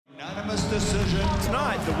unanimous decision.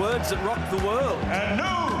 Tonight, the words that rock the world. And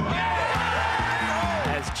no!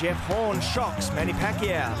 As Jeff Horn shocks Manny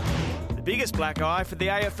Pacquiao. The biggest black eye for the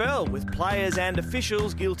AFL, with players and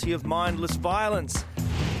officials guilty of mindless violence.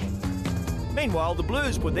 Meanwhile, the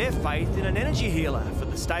Blues put their faith in an energy healer for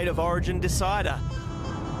the State of Origin decider.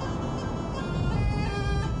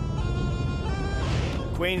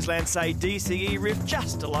 Queensland say DCE riff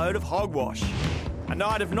just a load of hogwash. A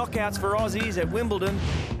night of knockouts for Aussies at Wimbledon,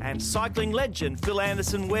 and cycling legend Phil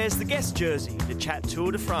Anderson wears the guest jersey to chat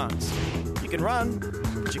Tour de France. You can run,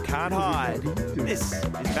 but you can't hide. This is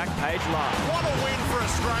Backpage Live. What a win for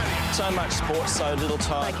Australia. So much sport, so little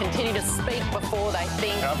time. They continue to speak before they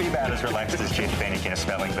think. I'll be about as relaxed as Jeff Fennick in a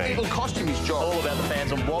spelling bee. It'll cost him his job. All about the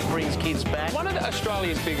fans and what brings kids back. One of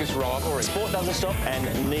Australia's biggest rivalries. Sport doesn't stop,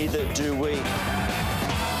 and neither do we.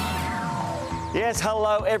 Yes,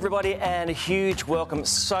 hello everybody, and a huge welcome.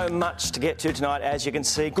 So much to get to tonight, as you can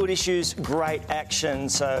see. Good issues, great action.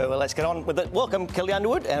 So let's get on with it. Welcome, Kelli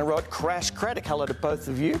Underwood and Rod Crash Craddock. Hello to both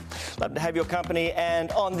of you. Love to have your company.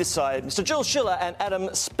 And on this side, Mr. Jules Schiller and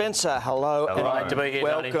Adam Spencer. Hello. Great to be here,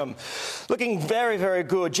 welcome. Tony. Looking very, very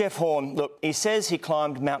good. Jeff Horn, look, he says he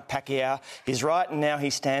climbed Mount Pacquiao. He's right, and now he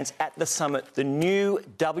stands at the summit, the new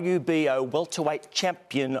WBO welterweight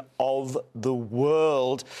champion of the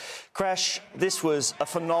world. Crash, this was a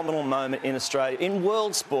phenomenal moment in Australia, in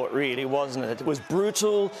world sport really, wasn't it? It was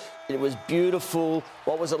brutal, it was beautiful.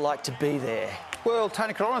 What was it like to be there? Well,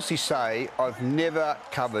 Tony, can I honestly say I've never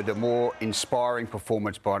covered a more inspiring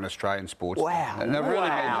performance by an Australian sportsman. Wow. And I really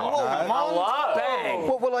Hello.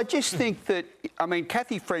 Bang. Well, I just think that, I mean,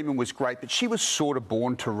 Kathy Freeman was great, but she was sort of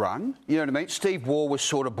born to run, you know what I mean? Steve Waugh was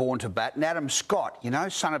sort of born to bat, and Adam Scott, you know,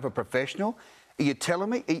 son of a professional. Are you telling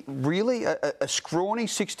me, really, a scrawny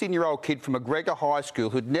 16-year-old kid from McGregor High School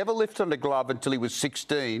who'd never lifted a glove until he was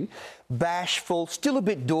 16, bashful, still a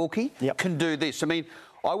bit dorky, can do this? I mean,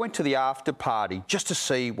 I went to the after party just to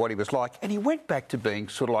see what he was like, and he went back to being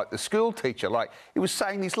sort of like the school teacher. Like, he was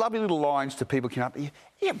saying these lovely little lines to people coming up.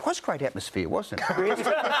 Yeah, it was great atmosphere, wasn't it? Really?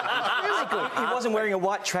 Really good. He wasn't wearing a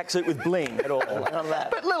white tracksuit with bling at all. None of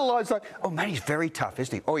that. But little lines like, oh, man, he's very tough,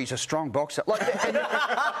 isn't he? Oh, he's a strong boxer. Like,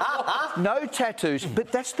 no tattoos,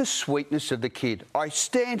 but that's the sweetness of the kid. I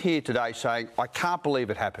stand here today saying, I can't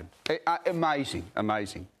believe it happened. Amazing,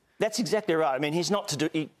 amazing. That's exactly right. I mean, he's not to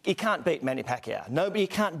do... He can't beat Manny Pacquiao. Nobody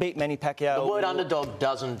can't beat Manny Pacquiao. The word underdog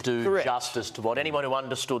doesn't do justice to what anyone who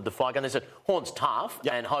understood the fight. And they said, Horn's tough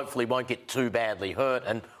and hopefully won't get too badly hurt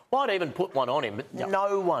and might even put one on him. But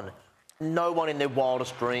no one in their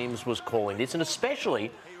wildest dreams was calling this. And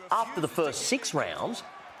especially after the first 6 rounds,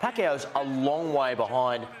 Pacquiao's a long way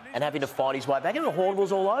behind and having to fight his way back. And Horn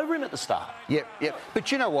was all over him at the start. Yep.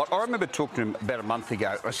 But you know what? I remember talking to him about a month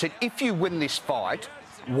ago. I said, if you win this fight...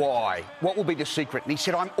 why? What will be the secret? And he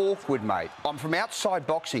said, I'm awkward, mate. I'm from outside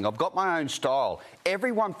boxing. I've got my own style.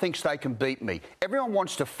 Everyone thinks they can beat me. Everyone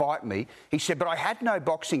wants to fight me. He said, but I had no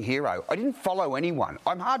boxing hero. I didn't follow anyone.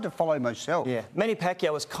 I'm hard to follow myself. Yeah. Manny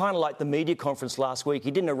Pacquiao was kind of like the media conference last week.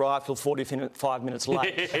 He didn't arrive till 45 minutes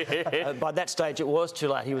late. By that stage, it was too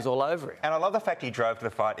late. He was all over it. And I love the fact he drove to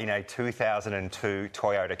the fight in a 2002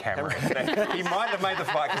 Toyota Camry. He might have made the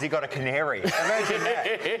fight because he got a canary. Imagine that.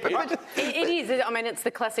 It is. I mean, it's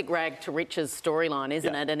the classic rag to riches storyline,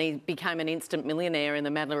 isn't it? And he became an instant millionaire in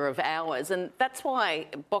the matter of hours. And that's why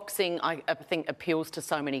boxing, I think, appeals to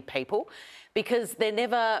so many people, because they're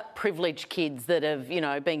never privileged kids that have, you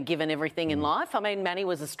know, been given everything in life. I mean, Manny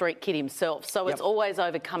was a street kid himself, so it's always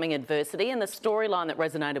overcoming adversity. And the storyline that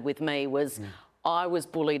resonated with me was... I was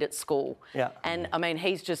bullied at school. Yeah. And, I mean,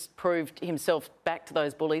 he's just proved himself back to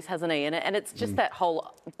those bullies, hasn't he? And it's just that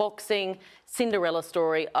whole boxing, Cinderella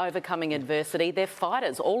story, overcoming adversity. They're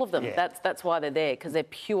fighters, all of them. Yeah. That's why they're there, because they're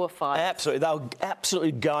pure fighters. Absolutely. They were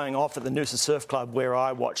absolutely going off at the Noosa Surf Club where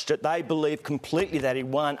I watched it. They believed completely that he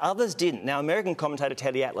won. Others didn't. Now, American commentator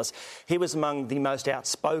Teddy Atlas, he was among the most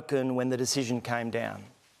outspoken when the decision came down.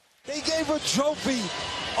 They gave a trophy,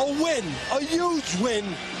 a win, a huge win,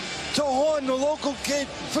 to Horn, the local kid,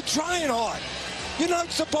 for trying hard. You're not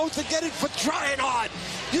supposed to get it for trying hard.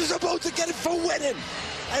 You're supposed to get it for winning.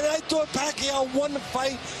 And I thought Pacquiao won the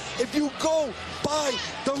fight. If you go by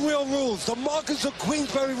the real rules, the Marcus of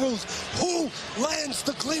Queensberry rules, who lands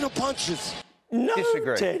the cleaner punches? No,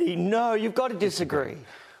 Disagree. Teddy, no, you've got to disagree.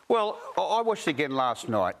 Well, I watched it again last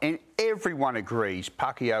night, and everyone agrees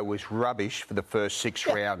Pacquiao was rubbish for the first 6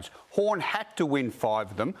 rounds. Horn had to win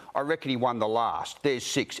 5 of them. I reckon he won the last. There's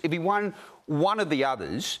 6. If he won one of the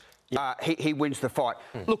others, he wins the fight.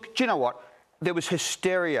 Look, do you know what? There was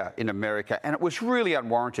hysteria in America, and it was really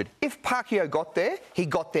unwarranted. If Pacquiao got there, he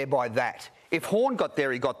got there by that. If Horn got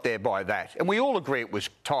there, he got there by that. And we all agree it was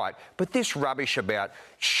tight. But this rubbish about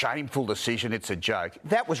shameful decision, it's a joke,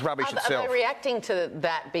 that was rubbish itself. Are they reacting to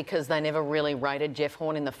that because they never really rated Jeff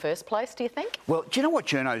Horn in the first place, do you think? Well, do you know what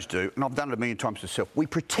journos do? And I've done it a million times myself. We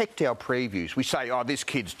protect our previews. We say, oh, this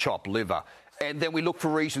kid's chopped liver. And then we look for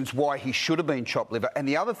reasons why he should have been chopped liver. And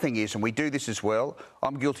the other thing is, and we do this as well,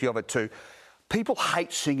 I'm guilty of it too, people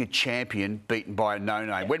hate seeing a champion beaten by a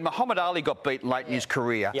no-name. Yep. When Muhammad Ali got beaten late in his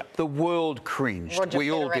career, the world cringed. Roger we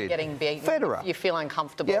Federer all did. Getting beaten, Federer. You feel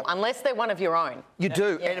uncomfortable, unless they're one of your own. You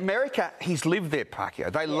do. In America, he's lived there,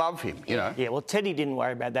 Pacquiao. They love him, you know. Yeah, well, Teddy didn't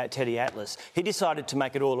worry about that, Teddy Atlas. He decided to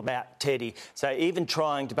make it all about Teddy. So even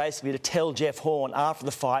trying to basically tell Jeff Horn after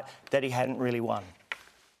the fight that he hadn't really won.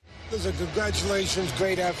 Listen, congratulations,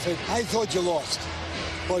 great effort. I thought you lost,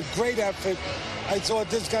 but great effort. I thought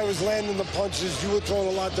this guy was landing the punches. You were throwing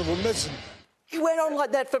a lot that were missing. He went on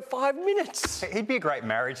like that for 5 minutes. He'd be a great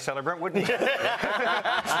marriage celebrant, wouldn't he?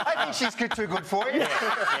 I think she's too good for you.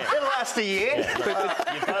 It'll last a year.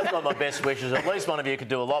 You've both got my best wishes. At least one of you could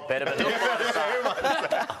do a lot better.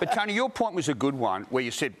 But Tony, your point was a good one, where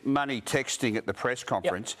you said money texting at the press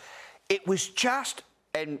conference. It was just...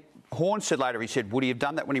 And Horn said later, he said, would he have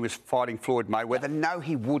done that when he was fighting Floyd Mayweather? No,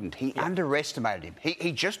 he wouldn't. He underestimated him.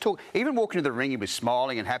 He just took... Even walking to the ring, he was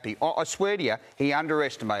smiling and happy. I swear to you, he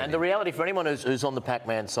underestimated him. And the reality for anyone who's on the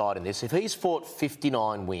Pac-Man side in this, if he's fought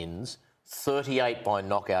 59 wins, 38 by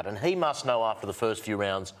knockout, and he must know after the first few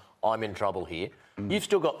rounds, I'm in trouble here, you've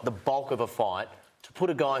still got the bulk of a fight to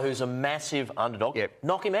put a guy who's a massive underdog,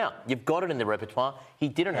 knock him out. You've got it in the repertoire. He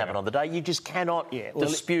didn't have it on the day. You just cannot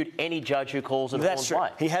dispute any judge who calls it a Horn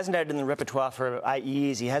play. He hasn't had it in the repertoire for 8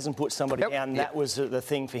 years. He hasn't put somebody down. That was the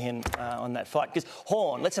thing for him on that fight. Because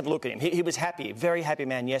Horn, let's have a look at him. He was happy, very happy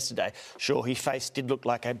man yesterday. Sure, his face did look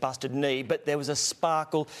like a busted knee, but there was a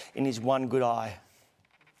sparkle in his one good eye.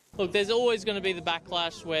 Look, there's always going to be the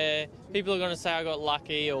backlash where people are going to say I got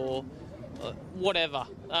lucky or whatever.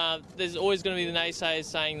 There's always going to be the naysayers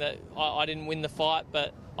saying that I didn't win the fight,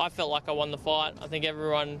 but I felt like I won the fight. I think a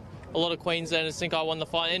lot of Queenslanders think I won the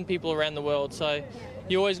fight, and people around the world. So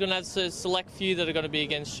you're always going to have a select few that are going to be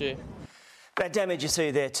against you. That damage you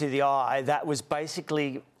see there to the eye, that was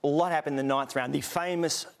basically what happened in the 9th round, the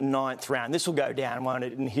famous 9th round. This will go down, won't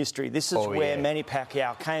it, in history. This is where Manny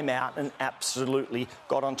Pacquiao came out and absolutely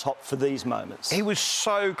got on top for these moments. He was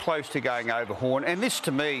so close to going over Horn, and this,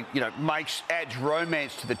 to me, adds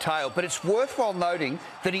romance to the tale. But it's worthwhile noting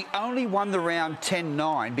that he only won the round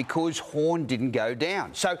 10-9 because Horn didn't go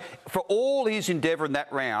down. So for all his endeavour in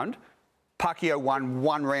that round, Pacquiao won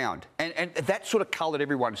one round. And that sort of coloured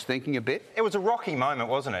everyone's thinking a bit. It was a Rocky moment,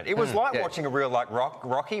 wasn't it? It was like watching a real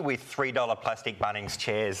Rocky with $3 plastic Bunnings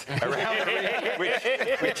chairs around the ring,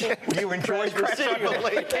 which you enjoyed, I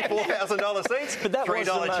believe. $4,000 seats, but that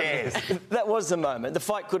 $3 chairs. That was the moment. The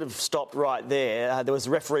fight could have stopped right there. The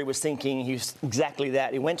referee was thinking he was exactly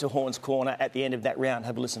that. He went to Horn's corner at the end of that round.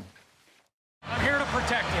 Have a listen. I'm here to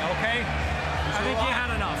protect you, okay? I think you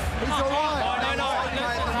had enough. He's all right.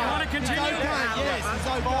 Continue.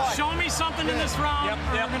 Show me something in this round,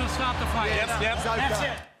 or I'm going to stop the fight. That's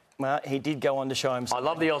it. Well, he did go on to show himself. I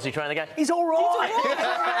love the Aussie trainer going, he's all right.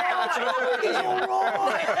 He's all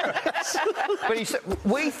right. But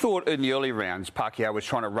we thought in the early rounds Pacquiao was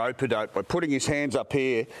trying to rope-a-dope by putting his hands up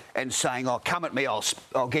here and saying, oh, come at me, I'll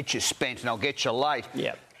get you spent and I'll get you late.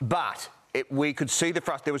 Yeah. But we could see there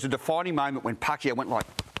was a defining moment when Pacquiao went like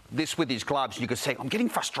this with his gloves. You could say, I'm getting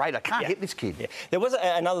frustrated. I can't hit this kid. Yeah. There was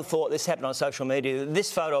another thought. This happened on social media.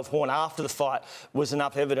 This photo of Horn after the fight was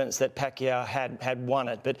enough evidence that Pacquiao had won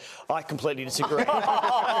it, but I completely disagree.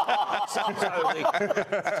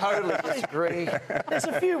 totally disagree. There's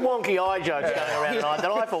a few wonky eye jokes going around tonight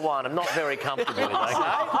that I, for one, am not very comfortable with.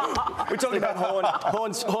 We're talking about Horn.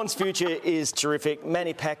 Horn's future is terrific.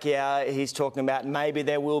 Manny Pacquiao, he's talking about maybe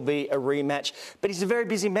there will be a rematch, but he's a very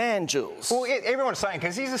busy man, Jules. Well, everyone's saying,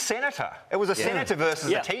 because he's a senator. It was a senator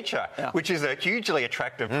versus a teacher, which is a hugely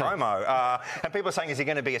attractive promo. And people are saying, is he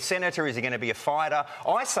going to be a senator? Is he going to be a fighter?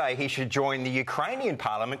 I say he should join the Ukrainian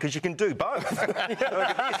parliament because you can do both.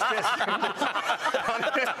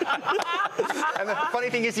 And the funny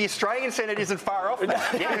thing is, the Australian Senate isn't far off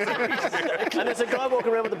that. And there's a guy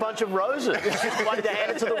walking around with a bunch of roses, just waiting to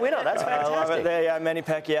hand it to the winner. That's fantastic. I love it. There you go, Manny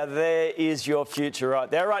Pacquiao. There is your future right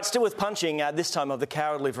there. Right, still with punching, this time of the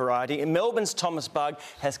cowardly variety. In Melbourne's Thomas Bug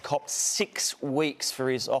has has copped 6 weeks for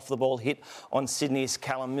his off-the-ball hit on Sydney's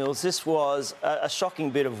Callum Mills. This was a shocking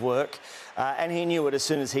bit of work, and he knew it as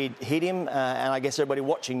soon as he hit him, and I guess everybody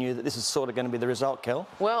watching knew that this is sort of going to be the result, Kel.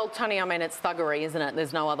 Well, Tony, I mean, it's thuggery, isn't it?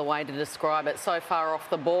 There's no other way to describe it. So far off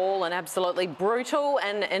the ball and absolutely brutal,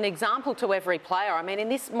 and an example to every player. I mean, in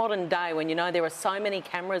this modern day, when you know there are so many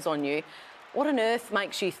cameras on you, what on earth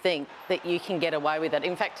makes you think that you can get away with it?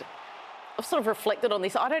 In fact, I've sort of reflected on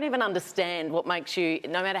this. I don't even understand what makes you,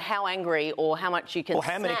 no matter how angry or how much you can or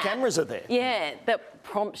how many cameras are there. Yeah, that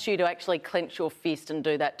prompts you to actually clench your fist and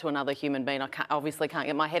do that to another human being. I obviously can't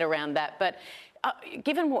get my head around that. But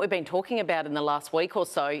given what we've been talking about in the last week or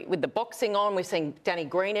so, with the boxing on, we've seen Danny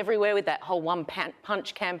Green everywhere with that whole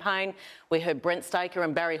one-punch campaign. We heard Brent Staker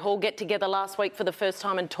and Barry Hall get together last week for the first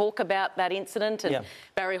time and talk about that incident, and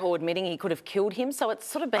Barry Hall admitting he could have killed him. So it's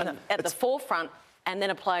sort of been at the forefront. And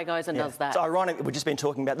then a player goes and does that. It's ironic that we've just been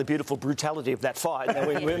talking about the beautiful brutality of that fight. And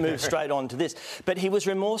then we move straight on to this. But he was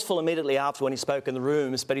remorseful immediately after when he spoke in the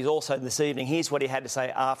rooms, but he's also this evening. Here's what he had to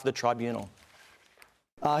say after the tribunal.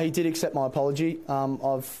 He did accept my apology.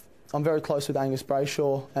 I'm very close with Angus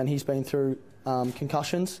Brayshaw, and he's been through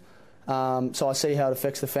concussions. So I see how it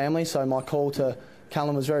affects the family. So my call to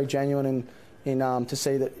Callum was very genuine in to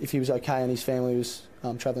see that if he was okay and his family was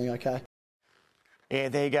travelling okay. Yeah,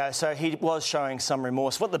 there you go. So he was showing some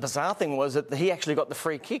remorse. What the bizarre thing was that he actually got the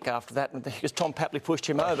free kick after that because Tom Papley pushed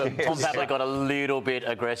him over. Tom Papley got a little bit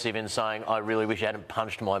aggressive in saying, I really wish I hadn't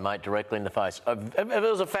punched my mate directly in the face. It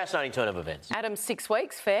was a fascinating turn of events. Adam, 6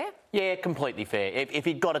 weeks, fair? Yeah, completely fair. If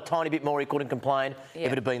he'd got a tiny bit more, he couldn't complain. Yeah.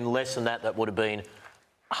 If it had been less than that, that would have been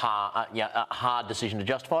a hard decision to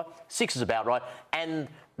justify. 6 is about right. And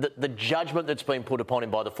the judgment that's been put upon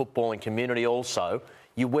him by the footballing community also,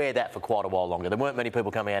 you wear that for quite a while longer. There weren't many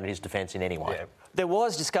people coming out in his defence in any way. Yeah. There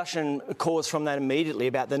was discussion caused from that immediately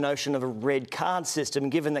about the notion of a red card system,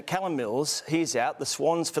 given that Callum Mills, he's out. The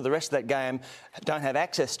Swans, for the rest of that game, don't have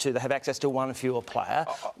access to. They have access to one fewer player.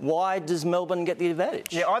 Why does Melbourne get the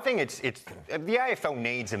advantage? Yeah, I think it's the AFL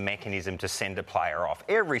needs a mechanism to send a player off.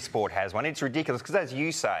 Every sport has one. It's ridiculous because, as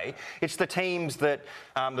you say, it's the teams that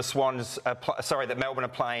the Swans, that Melbourne are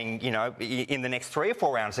playing, you know, in the next 3 or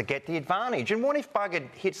 4 rounds that get the advantage. And what if Bugger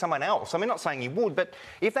hit someone else? I mean, not saying he would, but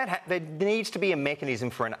if that there needs to be a mechanism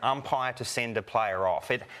for an umpire to send a player off.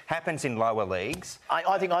 It happens in lower leagues.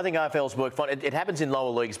 I think AFL's work fine. It happens in lower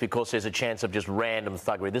leagues because there's a chance of just random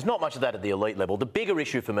thuggery. There's not much of that at the elite level. The bigger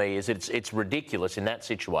issue for me is it's ridiculous in that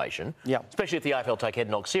situation, especially if the AFL take head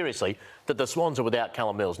knock seriously, that the Swans are without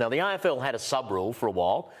Callum Mills. Now, the AFL had a sub-rule for a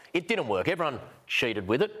while. It didn't work. Everyone cheated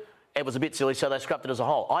with it. It was a bit silly, so they scrapped it as a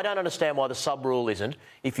whole. I don't understand why the sub-rule isn't,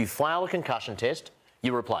 if you fail a concussion test,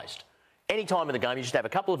 you're replaced. Any time in the game, you just have a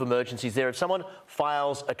couple of emergencies there. If someone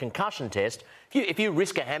fails a concussion test, if you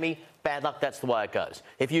risk a hammy, bad luck, that's the way it goes.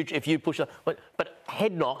 If you push... But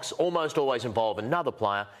head knocks almost always involve another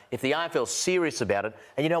player. If the AFL's serious about it,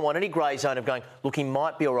 and you don't want any grey zone of going, look, he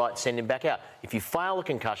might be all right, send him back out. If you fail a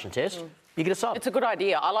concussion test... You get a sub. It's a good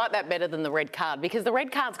idea. I like that better than the red card because the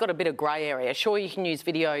red card's got a bit of grey area. Sure, you can use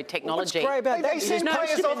video technology. What's grey about that? They send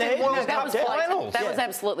players off in World Cup finals. That was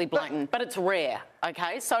absolutely blatant, but it's rare,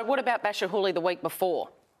 OK? So what about Basher Hooley the week before?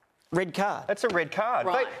 Red card. That's a red card.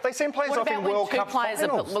 Right. They send players off in World Cup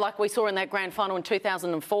finals. Like we saw in that grand final in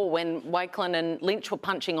 2004 when Wakelin and Lynch were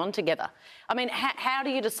punching on together. I mean, how do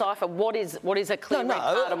you decipher what is a clear red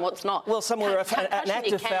card and what's not? Well, somewhere an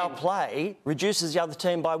act of foul play reduces the other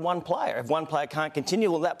team by one player. If one player can't continue,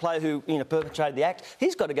 well, that player who perpetrated the act,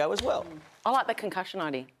 he's got to go as well. I like the concussion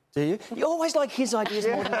idea. Do you? You always like his ideas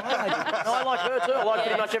more than my ideas. No, I like her too. I like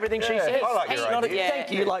pretty much everything she says. I like your idea.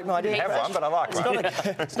 Thank you. You like my idea. I have one, but I like one.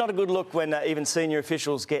 It's not a good look when even senior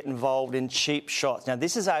officials get involved in cheap shots. Now,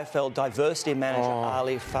 this is AFL diversity manager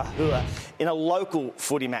Ali Fahua in a local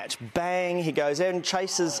footy match. Bang, he goes out and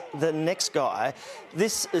chases the next guy.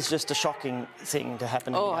 This is just a shocking thing to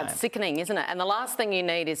happen in the game. It's sickening, isn't it? And the last thing you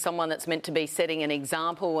need is someone that's meant to be setting an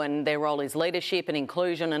example, and their role is leadership and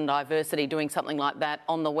inclusion and diversity, doing something like that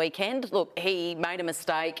on the weekend. Look, he made a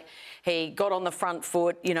mistake. He got on the front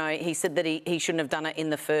foot. You know, he said that he shouldn't have done it in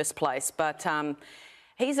the first place. But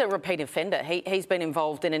he's a repeat offender. He's been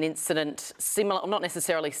involved in an incident similar, not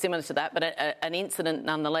necessarily similar to that, but an incident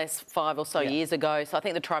nonetheless 5 or so years ago. So I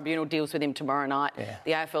think the tribunal deals with him tomorrow night.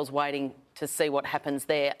 The AFL's waiting to see what happens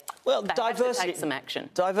there. Well, they have to take some action.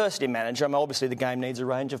 Diversity manager. I mean, obviously the game needs a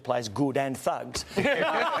range of players, good and thugs. Clever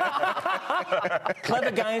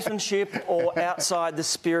gamesmanship or outside the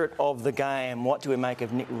spirit of the game? What do we make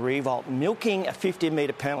of Nick Riewoldt milking a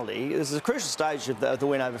 50-metre penalty? This is a crucial stage of the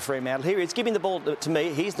win over Fremantle. Here he's giving the ball to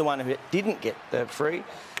me. He's the one who didn't get the free.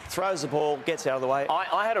 Throws the ball, gets out of the way.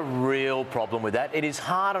 I had a real problem with that. It is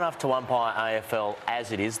hard enough to umpire AFL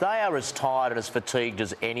as it is. They are as tired and as fatigued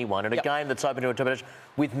as anyone in a game that's open to interpretation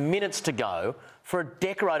with minutes to go. For a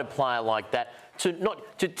decorated player like that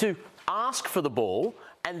to ask for the ball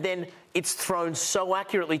and then it's thrown so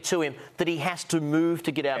accurately to him that he has to move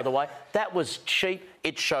to get out of the way. That was cheap.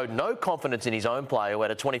 It showed no confidence in his own player who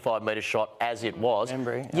had a 25-metre shot as it was.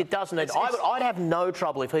 It doesn't need... I'd have no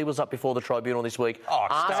trouble if he was up before the tribunal this week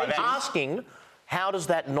asking... How does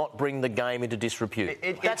that not bring the game into disrepute?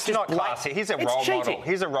 That's not classy. He's a role model.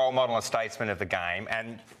 He's a role model and statesman of the game,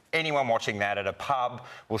 and anyone watching that at a pub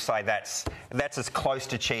will say that's as close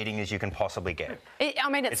to cheating as you can possibly get.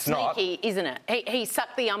 It's sneaky, isn't it? He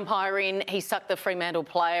sucked the umpire in. He sucked the Fremantle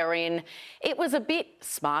player in. It was a bit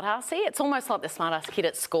smart-arsey. It's almost like the smart-ass kid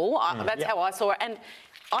at school. That's how I saw it. And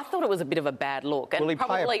I thought it was a bit of a bad look and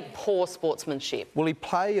probably poor sportsmanship. Will he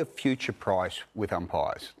pay a future price with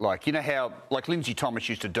umpires? Like, you know how, like Lindsay Thomas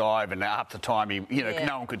used to dive and half the time,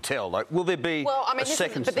 no one could tell. Like, will there be a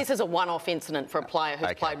second... This is a one-off incident for a player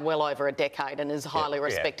who's played well over a decade and is highly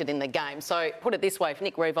respected in the game. So, put it this way, if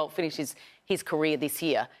Nick Riewoldt finishes his career this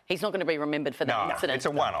year, he's not going to be remembered for that incident. It's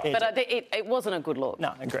a one-off. But it wasn't a good look.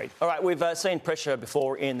 No, agreed. All right, we've seen pressure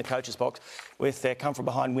before in the coach's box with their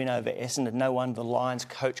come-from-behind win over Essendon. No wonder the Lions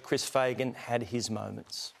coach Chris Fagan had his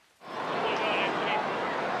moments.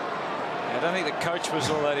 I don't think the coach was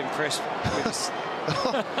all that impressed with us.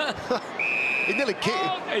 He nearly kicked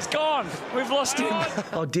him. He's gone. We've lost him.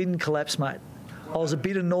 I didn't collapse, mate. I was a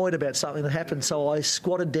bit annoyed about something that happened, so I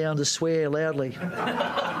squatted down to swear loudly.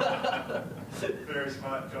 Very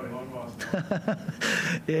smart, Johnny Longmire.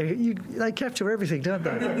 Yeah, they capture everything, don't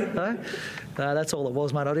they? No, that's all it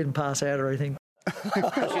was, mate. I didn't pass out or anything. You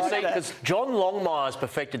see, because John Longmire's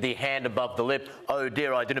perfected the hand above the lip. Oh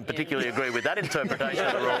dear, I didn't particularly agree with that interpretation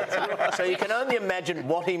of the rule. So you can only imagine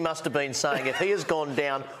what he must have been saying if he has gone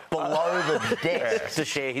down below the desk to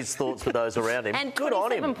share his thoughts with those around him. And good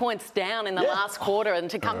on him. 27 points down in the last quarter, and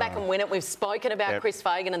to come back and win it. We've spoken about Chris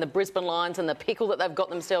Fagan and the Brisbane Lions and the pickle that they've got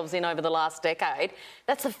themselves in over the last decade.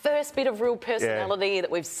 That's the first bit of real personality that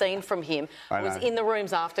we've seen from him. It was in the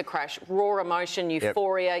rooms after crash, raw emotion,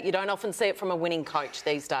 euphoria. You don't often see it from a winning coach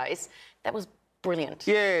these days. That was brilliant.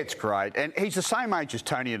 Yeah, it's great. And he's the same age as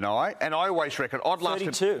Tony and I always reckon I'd last...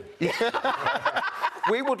 32.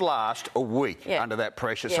 We would last a week under that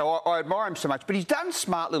pressure. So I admire him so much. But he's done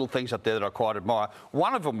smart little things up there that I quite admire.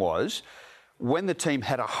 One of them was when the team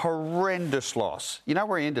had a horrendous loss. You know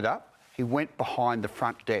where he ended up? He went behind the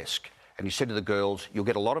front desk. And he said to the girls, you'll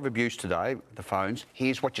get a lot of abuse today, the phones.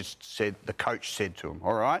 Here's what the coach said to him,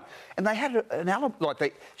 all right? And they had an alibi, like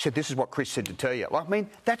they said, this is what Chris said to tell you. Like, I mean,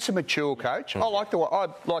 that's a mature coach. I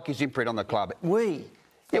like his imprint on the club.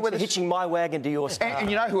 Hitching my wagon to your star. And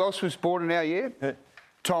you know who else was born in our year?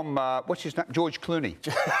 Tom, what's his name? George Clooney.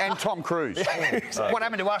 And Tom Cruise. What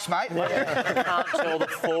happened to us, mate? You can't tell the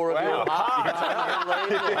four of you apart.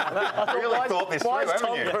 Why is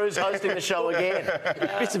Tom Cruise hosting the show again?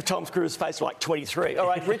 Bits of Tom Cruise's face like 23. All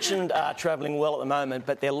right, Richmond are travelling well at the moment,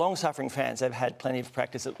 but their long-suffering fans have had plenty of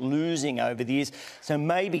practice at losing over the years, so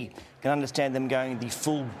maybe can understand them going the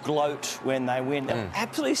full gloat when they win. They're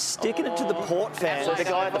absolutely sticking it to the Port fans. So the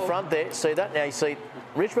guy at the front there, see that? Now you see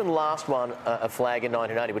Richmond last won a flag in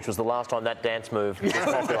 1980, which was the last time that dance move was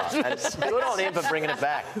popular. And good on him for bringing it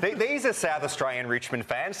back. These are South Australian Richmond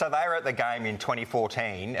fans. So they were at the game in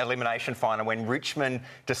 2014, elimination final, when Richmond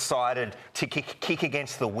decided to kick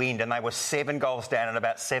against the wind, and they were 7 goals down in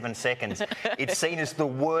about 7 seconds. It's seen as the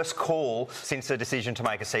worst call since the decision to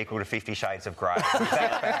make a sequel to 50 Shades of Grey.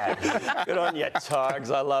 That bad. Good on you,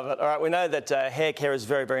 Tigers. I love it. All right, we know that hair care is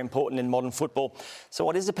very, very important in modern football. So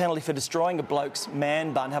what is the penalty for destroying a bloke's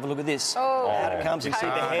man bun? Have a look at this. Out it comes. You see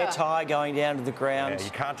the hair tie going down to the ground. Yeah,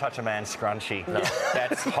 you can't touch a man's scrunchie. No.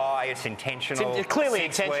 That's high. It's intentional. It's clearly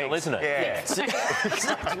intentional, isn't it? Yeah.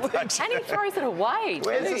 And he throws it away.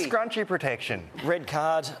 Where's the scrunchie protection? Red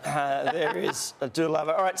card. There is. I do love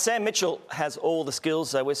it. All right, Sam Mitchell has all the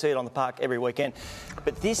skills. We see it on the park every weekend.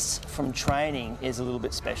 But this from training is a little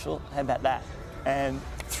bit special. How about that? And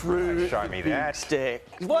through show me that. Stick.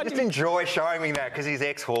 I just enjoy showing me that because he's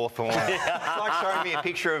ex-Hawthorn. It's like showing me a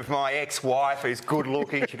picture of my ex-wife who's good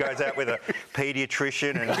looking. She goes out with a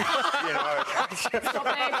paediatrician and, Stop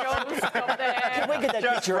there, Jules. Stop there. Can we get that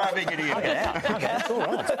Just picture rubbing it in. It's all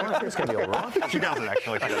right. It's going to be all right. She doesn't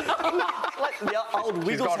actually. Like the old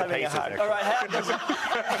Wiggles gone to having a pieces, hug. actually. All right, how does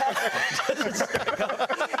it stack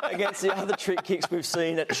up against the other trick kicks we've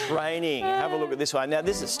seen at training? Have a look at this one. Now,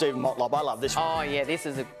 this is Stephen Motlop. I love this one. Oh, yeah, this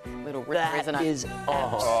is a little ripper, isn't it? That is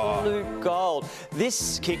absolute gold.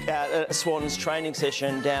 This kick out at Swan's training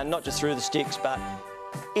session down not just through the sticks, but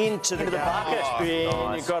into the bucket.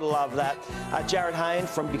 Nice. You've got to love that. Jared Hayne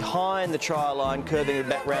from behind the try line, curving it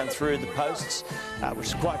back round through the posts, which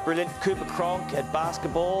is quite brilliant. Cooper Cronk at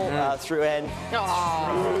basketball through and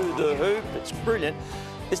through the hoop. It's brilliant.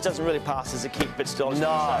 This doesn't really pass as a kick, but still.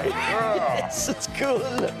 No. Yes, it's cool,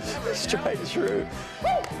 isn't it? Straight through.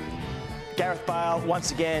 Gareth Bale,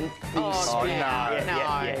 once again.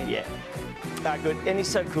 Yeah. Good. And he's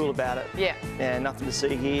so cool about it. Yeah. Yeah, nothing to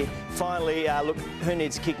see here. Finally, look, who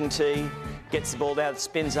needs kicking tee? Gets the ball down,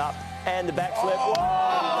 spins up, and the backflip.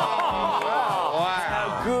 Wow.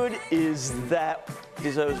 How good is that?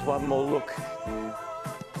 Deserves one more look.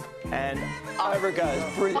 And over it goes.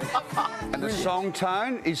 Brilliant. And the song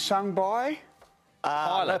tone is sung by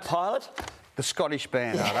Pilot. the Scottish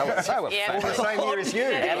band. They were Yeah. famous. The same year as you.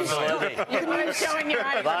 Absolutely. You were showing your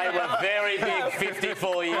age. They were very big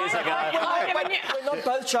 54 years ago. We're not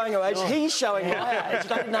both showing our age. He's showing my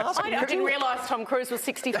age. I didn't ask him. I didn't realise Tom Cruise was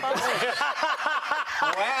 65.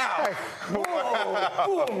 Wow.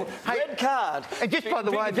 Boom. Red card. And just by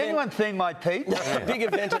the way, has anyone seen my Pete? Big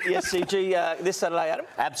event at the SCG this Saturday, Adam.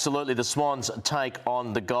 Absolutely. The Swans take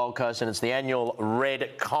on the Gold Coast, and it's the annual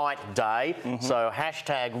Red Kite Day. So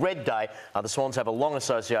hashtag Red Day. The Swans have a long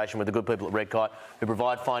association with the good people at Red Kite who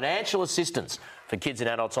provide financial assistance for kids and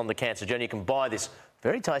adults on the cancer journey. You can buy this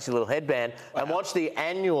very tasty little headband and watch the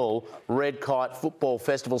annual Red Kite Football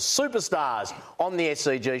Festival superstars on the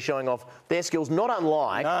SCG showing off their skills, not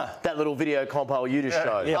unlike that little video compo you just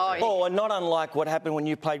showed. Yeah. Oh, and not unlike what happened when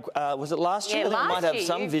you played, was it last year? Yeah, I think we might have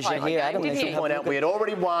some vision here, Adam. didn't you? Point out we had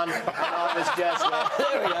already won. And I was just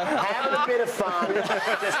There we go. having a bit of fun,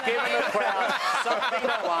 just giving the crowd something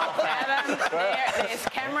to laugh at. Adam, there's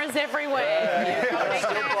cameras everywhere.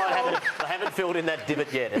 I haven't filled in that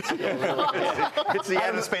divot yet. It's the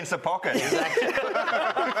Adam Spencer pocket.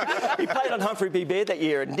 He played on Humphrey B. Baird that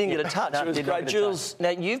year and didn't get a touch. It was great. Jules,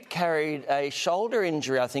 now you've carried a shoulder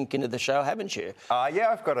injury, I think, into the show, haven't you? Yeah,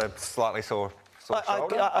 I've got a slightly sore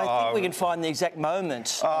shoulder. I think we can find the exact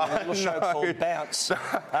moment on a little show called Bounce.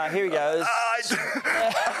 Here he goes.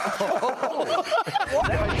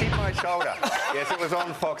 I hit my shoulder. Yes, it was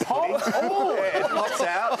on Fox Footy. Yeah, it pops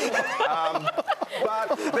out.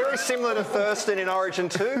 But very similar to Thurston in Origin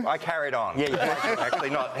 2, I carried on. Yeah, you did. Actually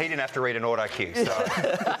not. He didn't have to read an auto cue, so...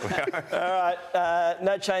 All right,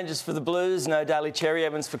 no changes for the Blues, no Daly Cherry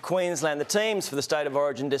Evans for Queensland. The teams for the State of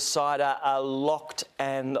Origin decider are locked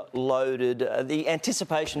and loaded. The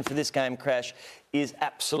anticipation for this game, Crash, is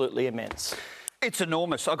absolutely immense. It's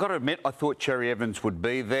enormous. I've got to admit, I thought Cherry Evans would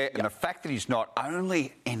be there, and the fact that he's not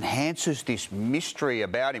only enhances this mystery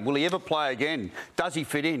about him. Will he ever play again? Does he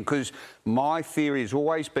fit in? Because my theory has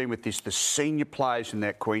always been with this, the senior players in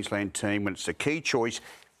that Queensland team, when it's a key choice,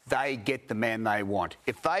 they get the man they want.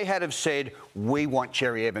 If they had have said, we want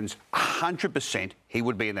Cherry Evans, 100%, he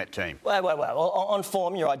would be in that team. Well, on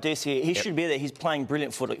form, you're right, DC. He should be there. He's playing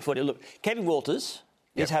brilliant footy. Look, Kevin Walters...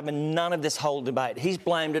 He's having none of this whole debate. He's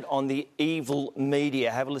blamed it on the evil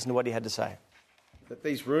media. Have a listen to what he had to say. That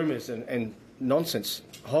these rumours and nonsense,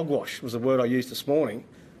 hogwash was the word I used this morning,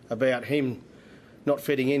 about him not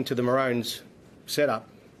fitting into the Maroons setup,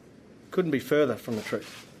 couldn't be further from the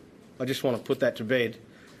truth. I just want to put that to bed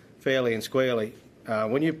fairly and squarely.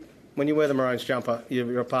 When you wear the Maroons jumper,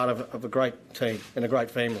 you're a part of a great team and a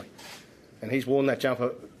great family. And he's worn that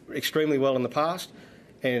jumper extremely well in the past,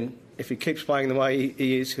 and if he keeps playing the way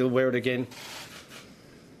he is, he'll wear it again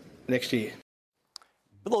next year.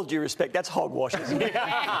 With all due respect, that's hogwash, isn't it?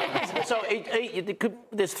 So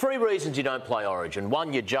there's three reasons you don't play Origin.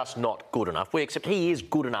 One, you're just not good enough. We accept he is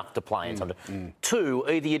good enough to play in something. Two,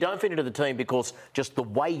 either you don't fit into the team because just the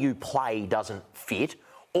way you play doesn't fit,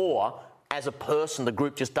 or as a person, the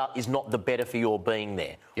group just is not the better for your being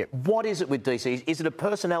there. What is it with DC? Is it a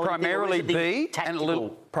personality? Primarily thing, or is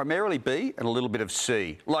it B and a little bit of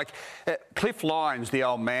C. Like Cliff Lyons, the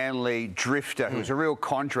old Manly drifter, who's a real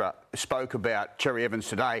conjurer, spoke about Cherry Evans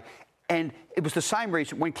today. And it was the same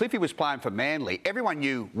reason when Cliffy was playing for Manly, everyone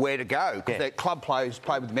knew where to go because their club players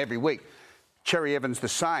played with them every week. Cherry Evans the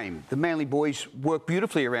same. The Manly boys worked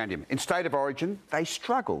beautifully around him. In State of Origin, they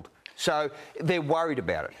struggled. So they're worried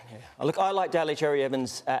about it. Yeah. Look, I like Daly Cherry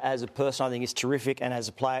Evans as a person. I think he's terrific, and as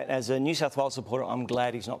a player, as a New South Wales supporter, I'm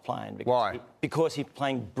glad he's not playing. Why? Because he's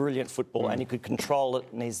playing brilliant football and he could control it,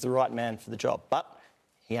 and he's the right man for the job. But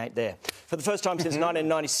he ain't there. For the first time since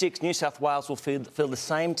 1996, New South Wales will field the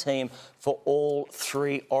same team for all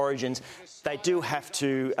 3 Origins. They do have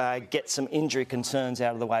to get some injury concerns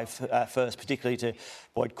out of the way first, particularly to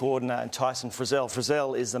Boyd Cordner and Tyson Frizzell.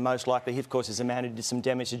 Frizzell is the most likely. He, of course, is a man who did some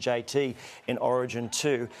damage to JT in Origin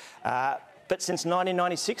 2. But since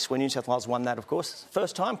 1996, when New South Wales won that, of course,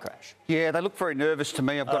 first time crash. Yeah, they look very nervous to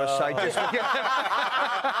me, I've got to say.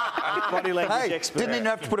 Body language hey, expert. Didn't even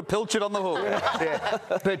have to put a pilchard on the hook. Yeah.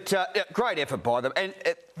 But great effort by them. And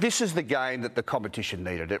this is the game that the competition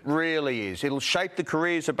needed. It really is. It'll shape the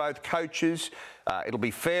careers of both coaches. It'll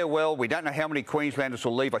be farewell. We don't know how many Queenslanders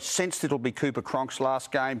will leave. I sensed it'll be Cooper Cronk's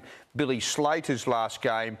last game, Billy Slater's last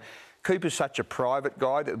game. Cooper's such a private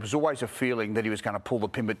guy that there was always a feeling that he was going to pull the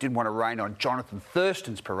pin, but didn't want to rain on Jonathan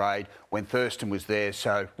Thurston's parade when Thurston was there.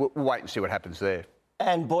 So we'll wait and see what happens there.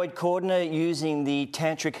 And Boyd Cordner using the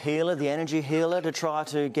tantric healer, the energy healer, to try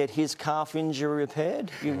to get his calf injury repaired.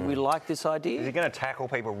 We like this idea. Is he going to tackle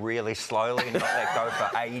people really slowly and not let go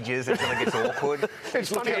for ages until it gets awkward? It's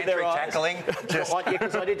funny tantric tackling.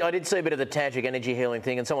 Because I did see a bit of the tantric energy healing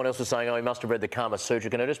thing, and someone else was saying, oh, he must have read the Kama Sutra.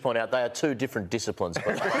 Can I just point out they are 2 different disciplines,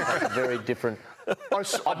 but very different.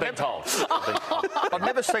 I've been told. I've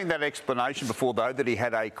never seen that explanation before, though, that he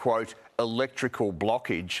had a, quote, electrical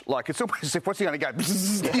blockage. Like, it's almost as if, what's he going to go,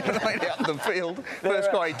 you know, out in the field?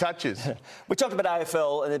 First guy he touches. We talked about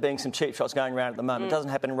AFL and there being some cheap shots going around at the moment. It doesn't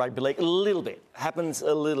happen in rugby league. A little bit. Happens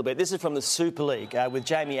a little bit. This is from the Super League with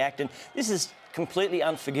Jamie Acton. This is completely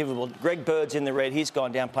unforgivable. Greg Bird's in the red. He's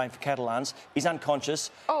gone down playing for Catalans. He's unconscious.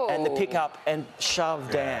 And the pick up and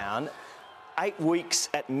shove down. 8 weeks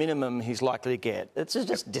at minimum he's likely to get. It's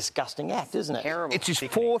just a disgusting act, isn't it? Terrible. It's his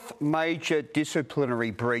 4th major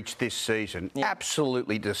disciplinary breach this season. Yeah.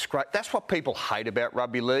 Absolutely disgrace. That's what people hate about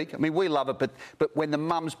rugby league. I mean, we love it, but when the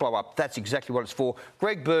mums blow up, that's exactly what it's for.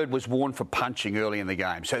 Greg Bird was warned for punching early in the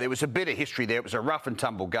game, so there was a bit of history there. It was a rough and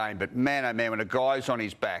tumble game, but man, oh man, when a guy's on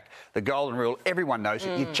his back, the golden rule, everyone knows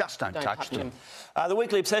it. You just don't touch them. The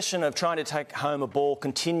weekly obsession of trying to take home a ball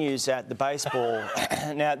continues at the baseball.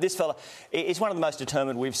 Now, this fella is one of the most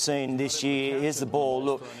determined we've seen this year. Here's the ball.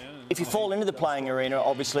 Look, if you fall into the playing arena,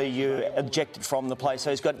 obviously you're ejected from the play.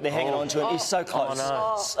 So they're hanging on to him. He's so close.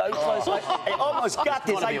 Oh, no. So close. I almost got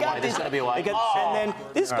this. I got this. And then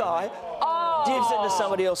this guy gives it to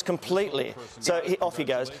somebody else completely. So off he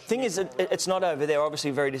goes. Thing is, it's not over. They're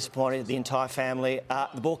obviously very disappointed, the entire family.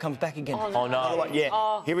 The ball comes back again. Oh, no.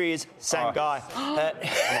 Yeah, here he is, same guy.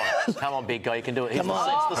 Come on, big guy, you can do it. Come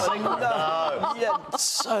on. It's the signal. No. Yeah,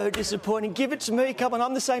 so disappointing. Give it to me. Come on,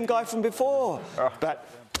 I'm the same guy from before. But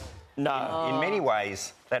no. In many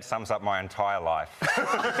ways, that sums up my entire life.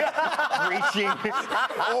 Reaching,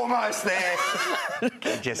 almost there.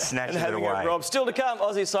 Just snatches it away. Rob, still to come,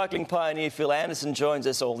 Aussie cycling pioneer Phil Anderson joins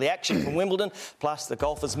us all. The action from Wimbledon, plus the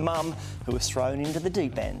golfer's mum, who was thrown into the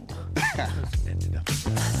deep end.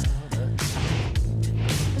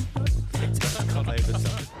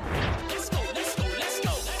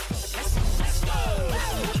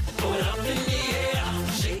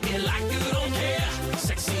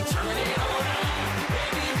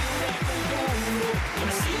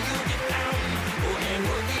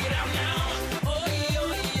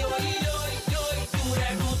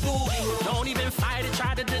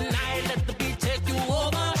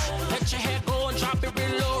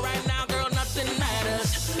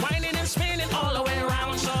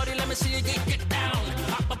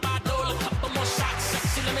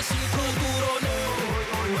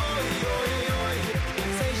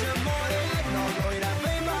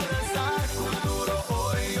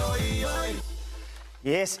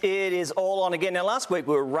 Yes, it is all on again. Now, last week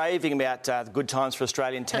we were raving about the good times for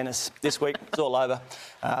Australian tennis. This week it's all over.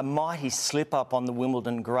 Mighty slip-up on the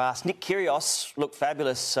Wimbledon grass. Nick Kyrgios looked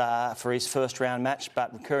fabulous for his first-round match,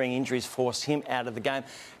 but recurring injuries forced him out of the game.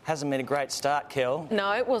 Hasn't been a great start, Kel.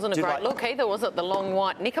 No, it wasn't a great look either, was it? The long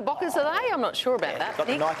white knickerbockers, are they? I'm not sure about that. Got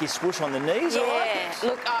the Nike swoosh on the knees. Yeah.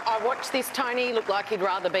 Look, I watched this, Tony. Looked like he'd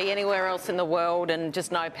rather be anywhere else in the world and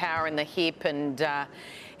just no power in the hip, and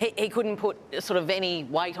he couldn't put sort of any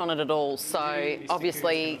weight on it at all. So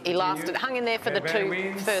obviously he hung in there for the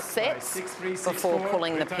 2 first sets before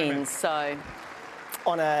pulling the pins. So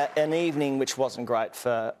on an evening which wasn't great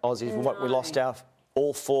for Aussies, we lost our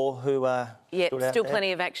all four who Yeah, stood out still there.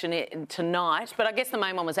 plenty of action tonight. But I guess the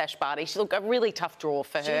main one was Ash Barty. She looked a really tough draw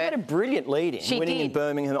for her. She had a brilliant lead-in, winning in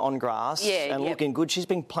Birmingham on grass and looking good. She's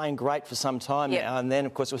been playing great for some time now. And then,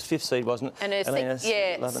 of course, it was fifth seed, wasn't it? And her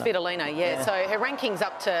Svitolina, So her ranking's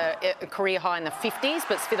up to a career high in the 50s,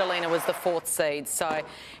 but Svitolina was the fourth seed. So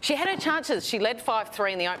she had her chances. She led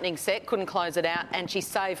 5-3 in the opening set, couldn't close it out, and she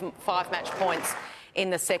saved 5 match points in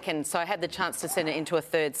the second, so I had the chance to send it into a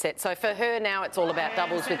third set. So for her now, it's all about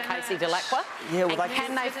doubles with Casey Delacqua. Yeah, well,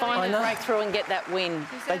 can they find a breakthrough and get that win?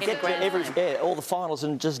 They get all the finals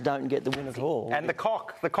and just don't get the win at all. And the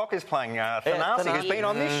cock is playing Thanasi, who's been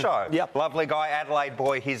on this show. Yep. Lovely guy, Adelaide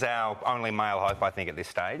boy. He's our only male hope, I think, at this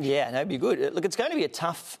stage. Yeah, that'd be good. Look, it's going to be a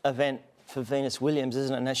tough event for Venus Williams,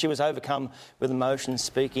 isn't it? Now, she was overcome with emotion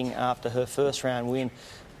speaking after her first round win.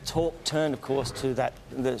 Talk turned, of course, to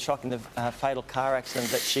the shocking, fatal car accident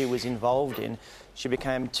that she was involved in. She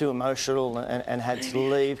became too emotional and had to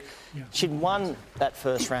leave. Yeah. She'd won that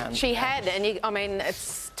first round. She had, and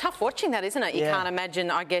it's tough watching that, isn't it? You can't imagine,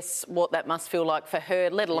 I guess, what that must feel like for her,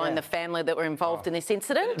 let alone the family that were involved in this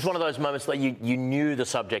incident. It's one of those moments that you knew the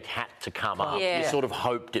subject had to come up. Yeah. You sort of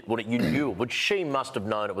hoped it would. You knew it would. She must have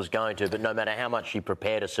known it was going to, but no matter how much she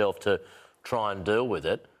prepared herself to try and deal with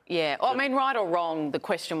it. Yeah, right or wrong, the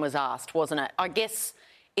question was asked, wasn't it? I guess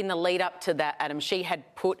in the lead up to that, Adam, she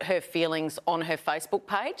had put her feelings on her Facebook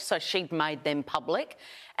page, so she'd made them public.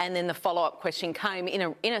 And then the follow-up question came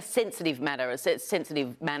in a sensitive manner, as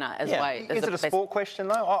well. Is it a sport question,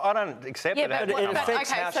 though? I don't accept it. But it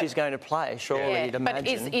affects how she's going to play, surely, you'd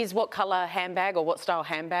imagine. But is what colour handbag or what style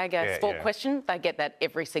handbag a sport question? They get that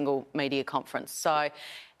every single media conference. So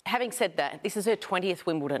having said that, this is her 20th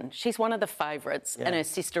Wimbledon. She's one of the favourites and her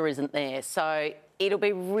sister isn't there. So it'll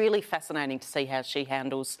be really fascinating to see how she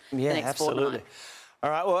handles the next fortnight. All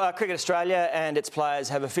right, well, Cricket Australia and its players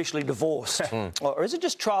have officially divorced. Or is it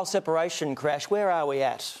just trial separation, Crash? Where are we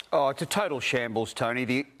at? Oh, it's a total shambles, Tony.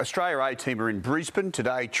 The Australia A team are in Brisbane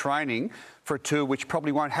today training for a tour which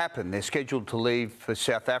probably won't happen. They're scheduled to leave for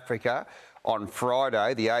South Africa on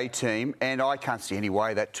Friday, the A team, and I can't see any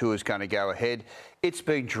way that tour is going to go ahead. It's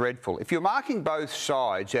been dreadful. If you're marking both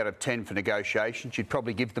sides out of 10 for negotiations, you'd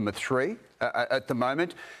probably give them a 3 at the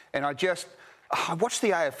moment. And I watched the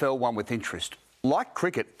AFL one with interest. Like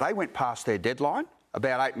cricket, they went past their deadline,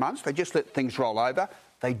 about 8 months. They just let things roll over.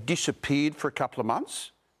 They disappeared for a couple of months.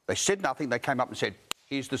 They said nothing. They came up and said,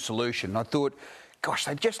 here's the solution. And I thought, gosh,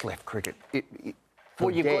 they just left cricket. Well,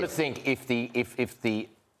 you've got to think if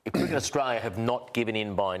Cricket Australia have not given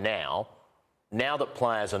in by now that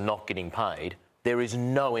players are not getting paid, there is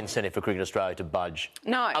no incentive for Cricket Australia to budge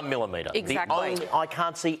a millimetre. Exactly. I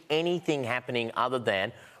can't see anything happening other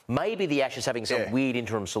than maybe the Ashes having some weird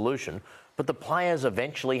interim solution, but the players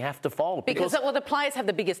eventually have to fold. Because the players have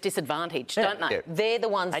the biggest disadvantage, don't they? Yeah. They're the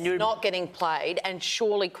ones not getting played, and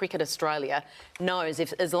surely Cricket Australia knows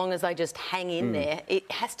as long as they just hang in there,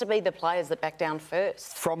 it has to be the players that back down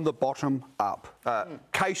first. From the bottom up.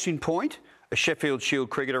 Case in point, a Sheffield Shield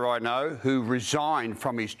cricketer I know who resigned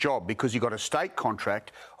from his job because he got a state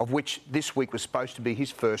contract of which this week was supposed to be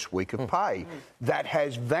his first week of pay. That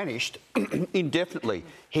has vanished indefinitely.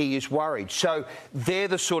 He is worried. So they're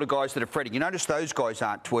the sort of guys that are fretting. You notice those guys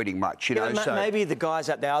aren't tweeting much, you know. So maybe the guys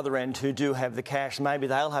at the other end who do have the cash, maybe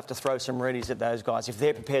they'll have to throw some readies at those guys. If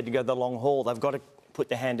they're prepared to go the long haul, they've got to put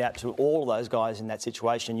their hand out to all of those guys in that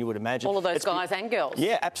situation, you would imagine. All of those guys and girls.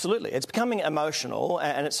 Yeah, absolutely. It's becoming emotional,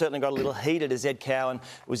 and it certainly got a little heated as Ed Cowan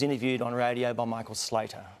was interviewed on radio by Michael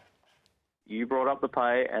Slater. You brought up the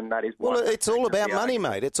pay, and that is... Well, it's all about money,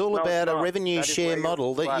 mate. It's all about a revenue share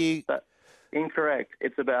model that you... Incorrect.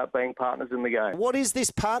 It's about being partners in the game. What is this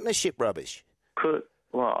partnership rubbish?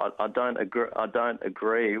 Well, I don't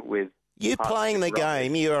agree with... You playing the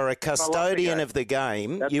game, you are a custodian of the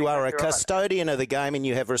game. You are a custodian of the game and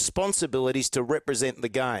you have responsibilities to represent the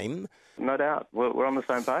game. No doubt. We're on the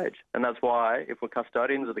same page. And that's why, if we're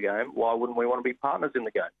custodians of the game, why wouldn't we want to be partners in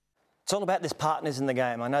the game? It's all about this partners in the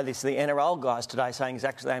game. I know the NRL guys today saying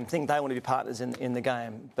exactly the same thing. They want to be partners in the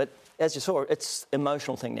game. But as you saw, it's an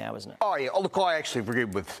emotional thing now, isn't it? Oh, yeah. Oh, look, I actually agree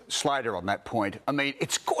with Slater on that point. I mean,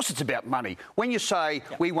 of course it's about money. When you say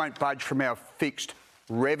we won't budge from our fixed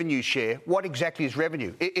revenue share, what exactly is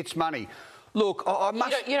revenue? It's money. Look, I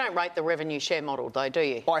must... You don't rate the revenue share model, though, do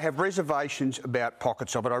you? I have reservations about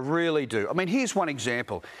pockets of it. I really do. I mean, here's one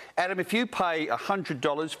example. Adam, if you pay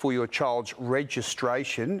 $100 for your child's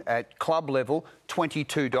registration at club level,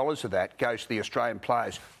 $22 of that goes to the Australian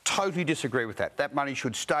players. Totally disagree with that. That money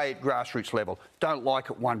should stay at grassroots level. Don't like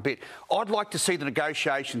it one bit. I'd like to see the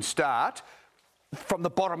negotiations start from the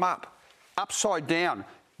bottom up, upside down.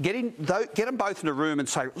 Get them both in a room and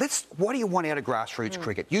say, what do you want out of grassroots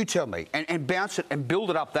cricket? You tell me. And bounce it and build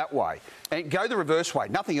it up that way. And go the reverse way.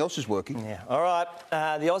 Nothing else is working. Yeah. All right.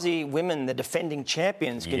 The Aussie women, the defending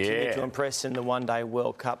champions, continue to impress in the One-Day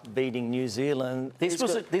World Cup, beating New Zealand. This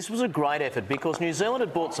was a great effort because New Zealand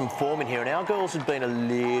had brought some form in here and our girls had been a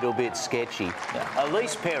little bit sketchy. Yeah.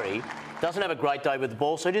 Elise Perry doesn't have a great day with the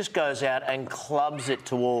ball, so just goes out and clubs it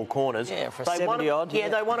to all corners. Yeah, for 70-odd. Yeah,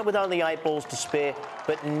 they won it with only 8 balls to spare,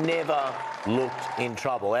 but never looked in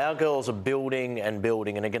trouble. Our girls are building and are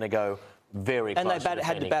going to go very close. And they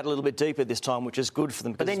had to bat a little bit deeper this time, which is good for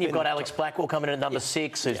them. But then you've got Alex Blackwell coming in at number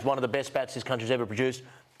 6, who's one of the best bats this country's ever produced.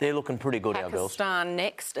 They're looking pretty good, our girls. Pakistan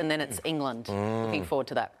next, and then it's England. Looking forward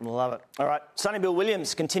to that. Love it. All right, Sonny Bill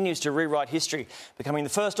Williams continues to rewrite history, becoming the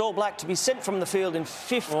first All Black to be sent from the field in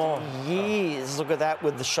 50 years. Look at that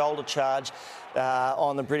with the shoulder charge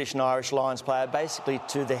on the British and Irish Lions player, basically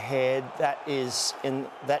to the head. That is in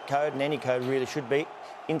that code, and any code really should be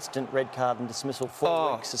instant red card and dismissal,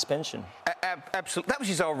 4-week suspension. Absolutely. That was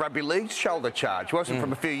his old rugby league shoulder charge, wasn't it,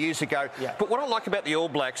 from a few years ago? Yeah. But what I like about the All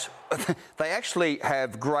Blacks, they actually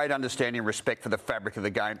have great understanding and respect for the fabric of the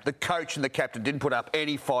game. The coach and the captain didn't put up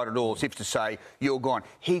any fight at all, as if to say, you're gone.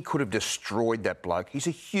 He could have destroyed that bloke. He's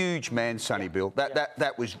a huge man, Sonny Bill.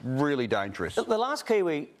 That was really dangerous. The last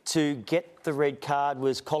Kiwi to get the red card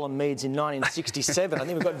was Colin Meads in 1967. I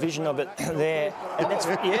think we've got vision of it there. And that's,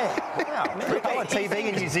 Wow. They were TV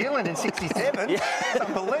in New Zealand in 67. Yeah. It's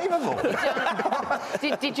unbelievable.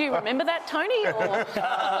 Did you remember that, Tony? Or?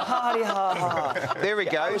 Hardy ha. There we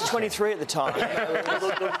go. I was 23 at the time.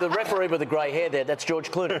 The referee with the grey hair there, that's George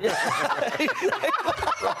Clooney.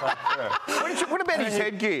 What about his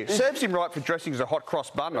headgear? Serves him right for dressing as a hot cross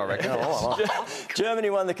bun, I reckon. Germany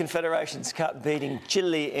won the Confederations Cup, beating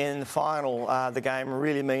Chile in the final. The game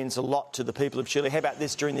really means a lot to the people of Chile. How about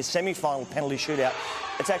this during this semi-final penalty shootout?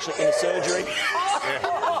 It's actually in a surgery.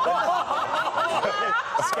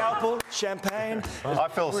 Scalpel, champagne. I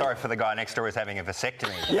feel sorry for the guy next door who's having a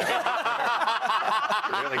vasectomy.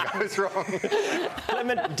 It really goes wrong.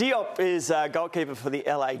 Clement Diop is goalkeeper for the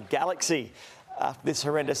LA Galaxy. After this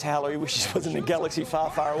horrendous howler, he wishes he was in a galaxy far,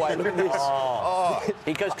 far away. Look at this.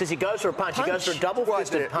 Because he goes for a punch. He goes for a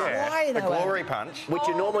double-fisted punch. A glory punch. Which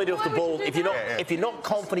you normally do if the ball... If you're not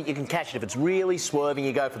confident you can catch it, if it's really swerving,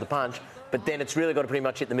 you go for the punch. But then it's really got to pretty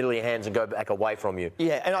much hit the middle of your hands and go back away from you.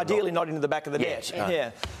 Yeah, and ideally not into the back of the net.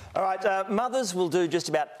 Yeah. All right, mothers will do just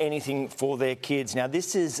about anything for their kids. Now,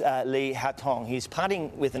 this is Lee Hatong. He's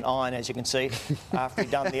putting with an iron, as you can see, after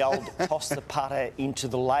he'd done the old toss the putter into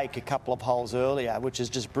the lake a couple of holes earlier, which is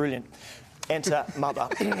just brilliant. Enter mother.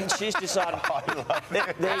 She's decided.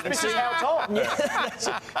 There you can see how top. Yeah,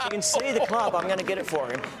 you can see the club. I'm going to get it for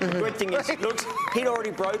him. The good thing is, look, he'd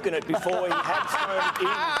already broken it before he had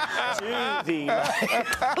thrown into the.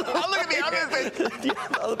 Look at the other thing. The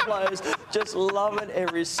other players just loving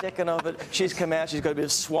every second of it. She's come out. She's got a bit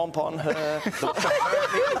of swamp on her.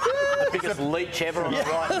 The biggest leech ever on the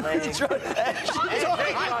right. That's right.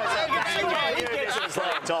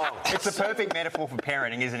 It's the perfect metaphor for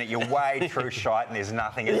parenting, isn't it? You're way true shite and there's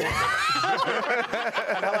nothing in it. And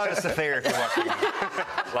hello to Sophia if you're watching.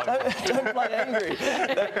 Don't play angry.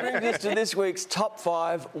 That brings us to this week's top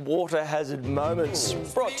 5 water hazard moments,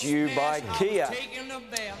 brought to you by Kia.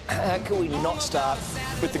 How can we not start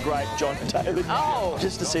with the great John Taylor?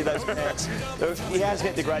 Just to see those pants. He has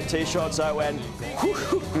hit the great tee shot, so and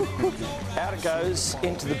out it goes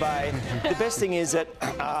into the bay. The best thing is that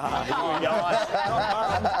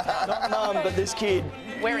not mum, but this kid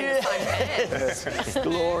wearing the same pants.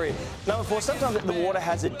 Glory. Number 4, sometimes the water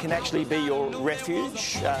hazard can actually be your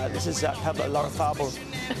refuge. This is Pablo Larrafabel.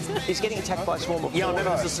 He's getting attacked by a swarm of I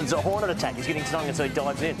remember this is a hornet attack. He's getting stung and so he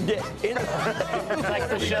dives in. Yeah. Takes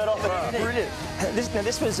the shirt off. Brilliant.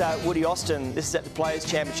 This was Woody Austin. This is at the Players'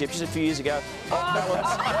 Championship just a few years ago. Off balance.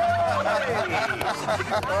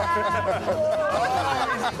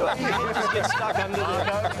 He just gets stuck under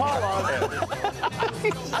the pylon.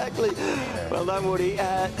 Exactly. Well done, Woody.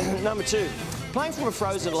 Number 2. Playing from a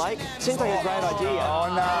frozen lake seems like a great idea. Oh,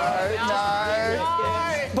 no.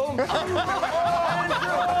 Boom.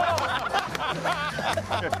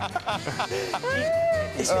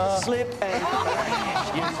 It's going to slip and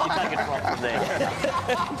you take it from there.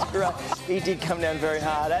 Right. He did come down very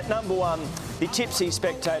hard. At number 1, the tipsy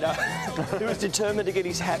spectator who was determined to get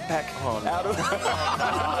his hat back out of...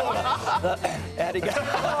 How'd he go?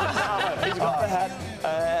 He's got the hat.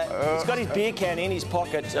 He's got his beer can in his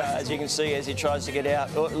pocket, as you can see, as he tries to get out.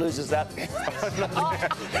 Oh, loses that.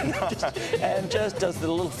 And just does the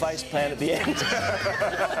little face plant at the end.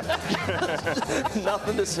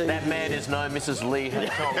 Nothing to see. That man is no Mrs. Lee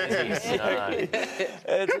Hatton, is he? No.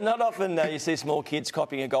 It's not often you see small kids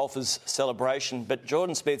copying a golfer's celebration, but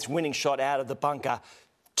Jordan Spieth's winning shot out of the bunker,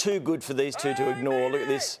 too good for these two to ignore. Look at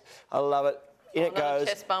this. I love it. In it goes.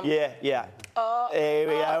 Chest bump. Yeah. There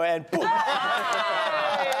we go, and boom.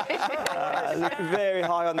 Very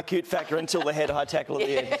high on the cute factor until the head high tackle at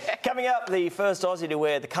the end. Coming up, the first Aussie to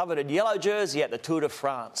wear the coveted yellow jersey at the Tour de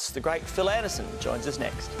France. The great Phil Anderson joins us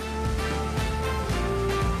next.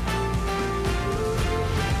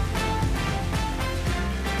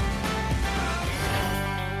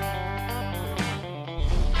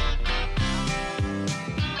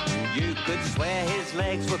 You could swear his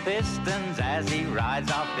legs were pistons as he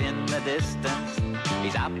rides off in the distance.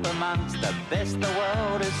 He's up amongst the best the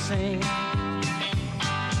world has seen.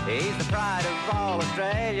 He's the pride of all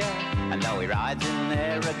Australia, and though he rides in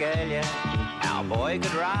their regalia, our boy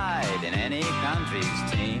could ride in any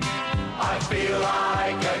country's team. I feel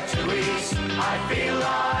like a two-ease, I feel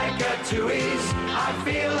like a two-ease, I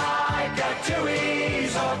feel like a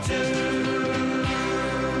two-ease or two.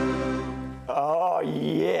 Oh,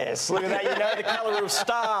 yes. Look at that. You know the colour of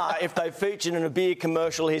star if they featured in a beer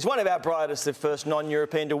commercial. He's one of our brightest, the first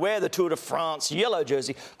non-European to wear the Tour de France yellow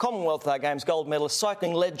jersey. Commonwealth Games gold medalist,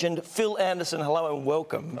 cycling legend Phil Anderson. Hello and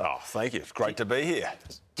welcome. Oh, thank you. It's great to be here.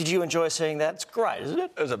 Did you enjoy seeing that? It's great, isn't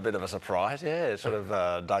it? It was a bit of a surprise, yeah. Sort of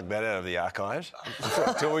dug that out of the archives.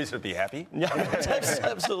 Tories would be happy. Yeah,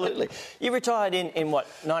 absolutely. You retired in what,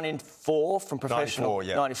 94 from professional? 94,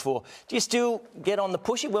 yeah. 94. Do you still get on the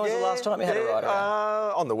pushy? When was the last time you had a ride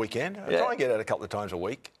around? On the weekend. I try and get out a couple of times a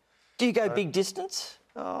week. Do you go big distance?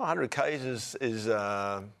 100 Ks is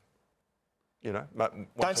you know...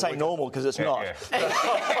 Don't say normal, because it's not. Yeah.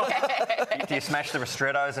 Do you smash the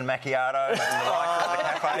ristrettos and macchiatos and the like at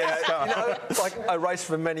the cafe? Yeah, you know, like I raced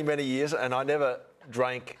for many, many years and I never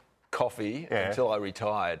drank coffee until I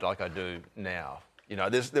retired like I do now. You know,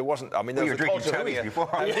 there wasn't... I mean, there was you were drinking Tony's before.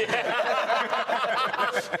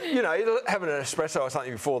 You know, having an espresso or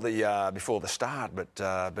something before the start,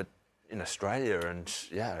 but in Australia and,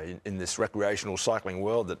 in this recreational cycling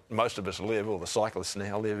world that most of us live, or the cyclists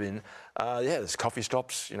now live in, there's coffee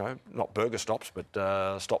stops, you know, not burger stops, but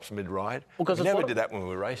stops mid-ride. Well, we never did that when we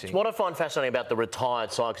were racing. It's what I find fascinating about the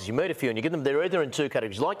retired cyclists. You meet a few and you get them, they're either in two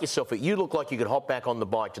categories. Like yourself, you look like you could hop back on the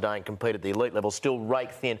bike today and compete at the elite level, still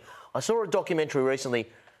rake thin. I saw a documentary recently,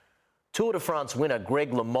 Tour de France winner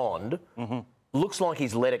Greg LeMond, looks like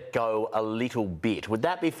he's let it go a little bit. Would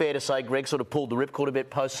that be fair to say Greg sort of pulled the ripcord a bit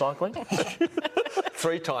post-cycling?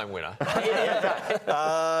 Three-time winner.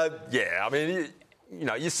 I mean,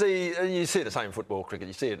 you see the same in football, cricket.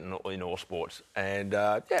 You see it in all sports. And,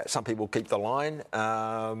 some people keep the line.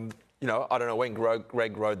 I don't know when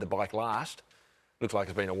Greg rode the bike last. Looks like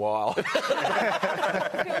it's been a while. Is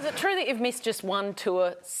it true that you've missed just one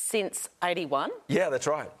tour since 81? Yeah, that's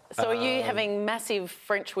right. So are you having massive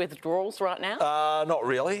French withdrawals right now? Not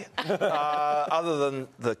really. Other than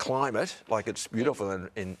the climate, like it's beautiful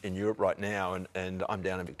in Europe right now, and I'm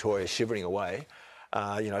down in Victoria shivering away,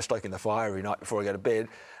 stoking the fire every night before I go to bed.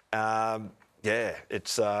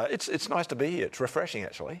 It's nice to be here. It's refreshing,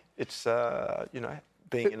 actually. It's,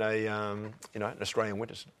 being in an Australian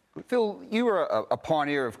winters. Phil, you were a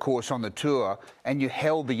pioneer, of course, on the tour, and you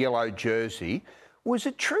held the yellow jersey. Was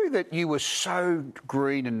it true that you were so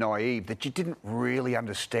green and naive that you didn't really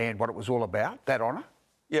understand what it was all about, that honour?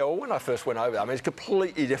 Yeah, well, when I first went over, I mean, it's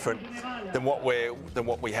completely different than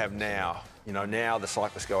what we have now. You know, now the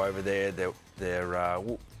cyclists go over there, they're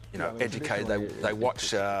educated. They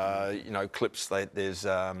watch clips. There's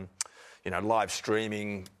live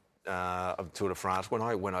streaming of the Tour de France. When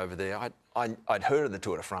I went over there, I'd heard of the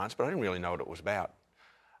Tour de France, but I didn't really know what it was about.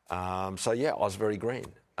 I was very green.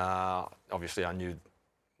 Obviously, I knew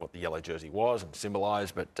what the yellow jersey was and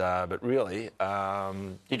symbolised, but really...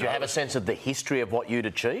 Did you have a sense of the history of what you'd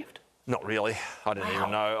achieved? Not really. I didn't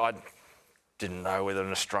even know. I didn't know whether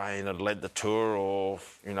an Australian had led the Tour or,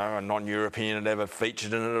 a non-European had ever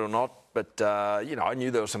featured in it or not. But, I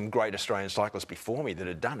knew there were some great Australian cyclists before me that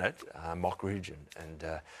had done it, Mockridge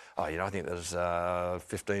I think there's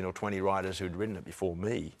 15 or 20 riders who'd ridden it before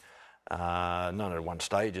me. None had won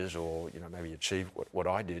stages or, maybe achieved what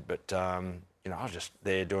I did. But, I was just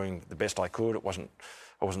there doing the best I could. I wasn't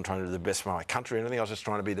trying to do the best for my country or anything. I was just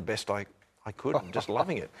trying to be the best I could and just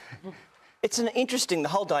loving it. It's an interesting, the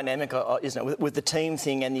whole dynamic, isn't it, with the team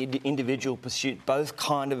thing and the individual pursuit, both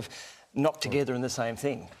kind of knocked together in the same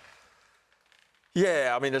thing.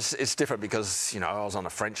 Yeah, I mean, it's different because, I was on a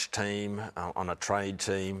French team, on a trade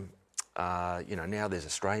team. Now there's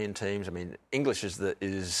Australian teams. I mean, English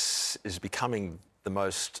is becoming the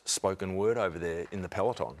most spoken word over there in the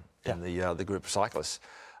peloton, in the group of cyclists.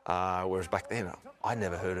 Whereas back then, I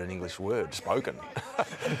never heard an English word spoken.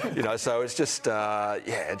 So it's just,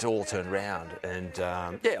 it's all turned around. And,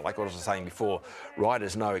 like what I was saying before,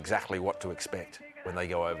 riders know exactly what to expect when they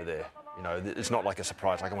go over there. It's not like a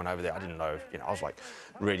surprise. Like I went over there, I didn't know. I was like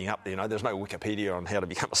reading up. There's no Wikipedia on how to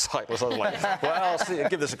become a cyclist. I was like, well,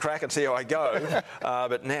 give this a crack and see how I go.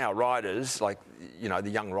 But now riders, like the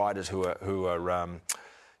young riders who are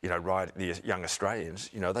ride the young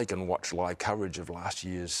Australians. They can watch live coverage of last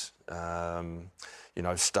year's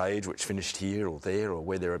stage, which finished here or there, or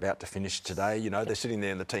where they're about to finish today. They're sitting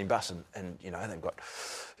there in the team bus, and they've got.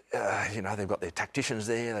 They've got their tacticians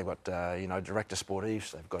there. They've got, director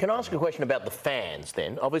sportifs. They've got. Can I ask you a question about the fans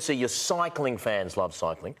then? Obviously, your cycling fans love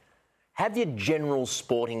cycling. Have your general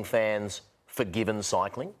sporting fans forgiven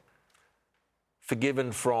cycling?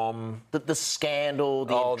 Forgiven from? The scandal,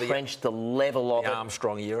 the entrenched, the level of the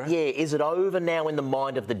Armstrong era? Yeah. Is it over now in the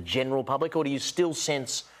mind of the general public, or do you still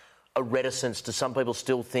sense a reticence? Do some people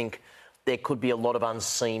still think there could be a lot of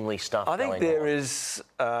unseemly stuff going on? I think there is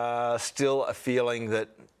still a feeling that,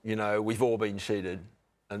 we've all been cheated.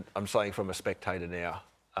 And I'm saying from a spectator now.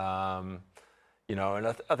 And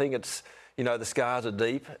I think it's, the scars are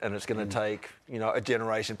deep and it's going to take, a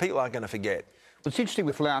generation. People aren't going to forget. What's interesting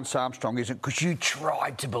with Lance Armstrong is because you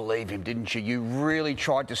tried to believe him, didn't you? You really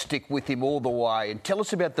tried to stick with him all the way. And tell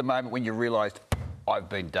us about the moment when you realised, I've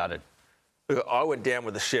been dudded. Look, I went down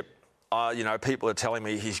with the ship. People are telling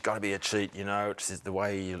me he's got to be a cheat. It's the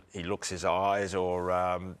way he looks, his eyes,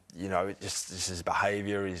 or just his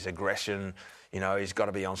behaviour, his aggression. He's got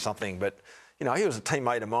to be on something. But he was a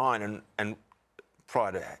teammate of mine, and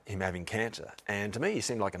prior to him having cancer, and to me he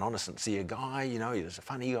seemed like an honest, sincere guy. He was a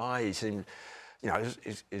funny guy. He seemed,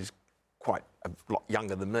 he's quite a lot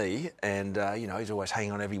younger than me, and he's always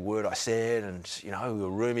hanging on every word I said, and we were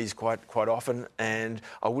roomies quite often, and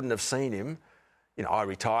I wouldn't have seen him. I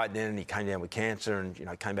retired then, and he came down with cancer, and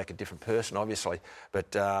came back a different person, obviously.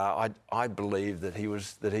 But I believed that he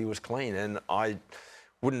was clean, and I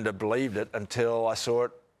wouldn't have believed it until I saw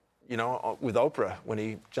it, with Oprah when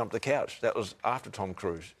he jumped the couch. That was after Tom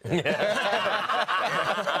Cruise.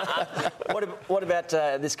 What about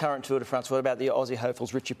this current Tour de France? What about the Aussie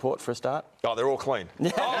hopefuls, Richie Porte for a start? Oh, they're all clean.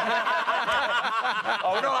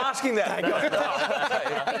 Oh, we're not asking that.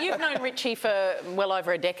 But you've known Richie for well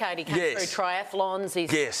over a decade. He came through triathlons.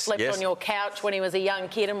 He's slept on your couch when he was a young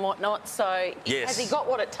kid and whatnot. So has he got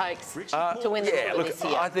what it takes to win the Tour this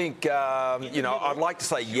year? I think, I'd like to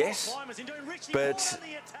say yes, but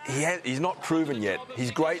he's not proven yet.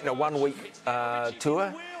 He's great in a one-week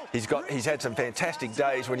tour. He's had some fantastic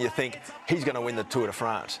days when you think he's going to win the Tour de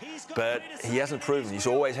France, but he hasn't proven. He's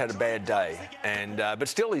always had a bad day, and but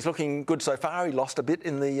still he's looking good so far. He lost a bit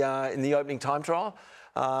in the opening time trial,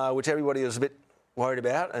 which everybody was a bit worried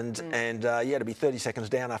about, and to be 30 seconds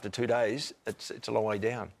down after 2 days, it's a long way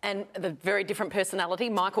down. And the very different personality,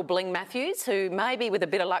 Michael Bling Matthews, who maybe with a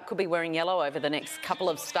bit of luck could be wearing yellow over the next couple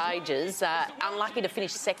of stages. Unlucky to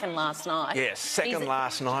finish second last night. Yes, second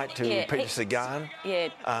last night to Peter Sagan. Yeah,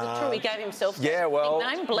 true. He gave himself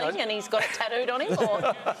nickname Bling, and he's got it tattooed on him.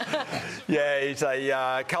 Or? Yeah, he's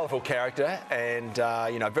a colourful character, and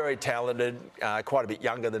very talented. Quite a bit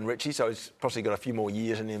younger than Richie, so he's possibly got a few more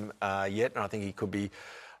years in him yet, and I think he could be,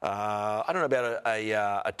 I don't know about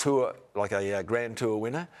a tour, like a Grand Tour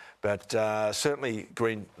winner, but certainly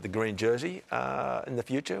the green jersey in the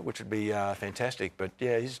future, which would be fantastic. But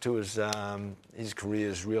yeah, his career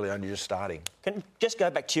is really only just starting. Can just go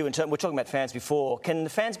back to you, we're talking about fans before. Can the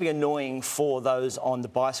fans be annoying for those on the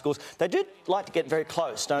bicycles? They do like to get very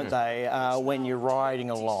close, don't they, when you're riding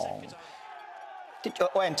along?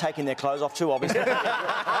 And taking their clothes off too, obviously.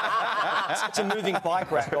 It's a moving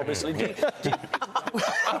bike rack, obviously. With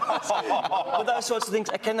those sorts of things,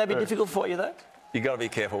 can they be difficult for you, though? You've got to be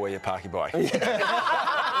careful where you park your bike.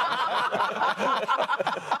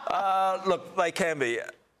 Look, they can be.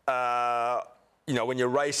 When you're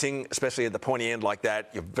racing, especially at the pointy end like that,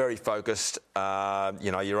 you're very focused.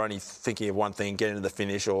 You're only thinking of one thing, getting to the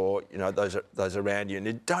finish, or those around you, and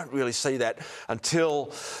you don't really see that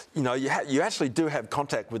until you actually do have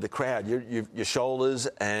contact with the crowd. Your shoulders,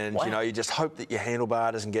 and you just hope that your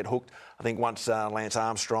handlebar doesn't get hooked. I think once Lance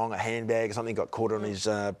Armstrong, a handbag or something, got caught on his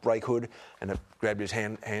brake hood, and it grabbed his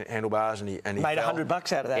handlebars, and he made fell. $100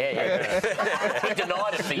 out of that. Yeah. He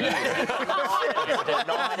denied it for you.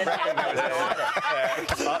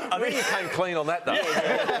 I think he came clean on that, though.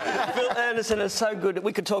 Anderson, it's so good.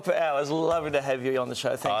 We could talk for hours. Lovely to have you on the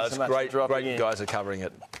show. Thank you so much for dropping in. Great guys are covering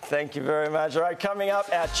it. Thank you very much. All right, coming up,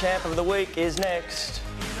 our champ of the week is next.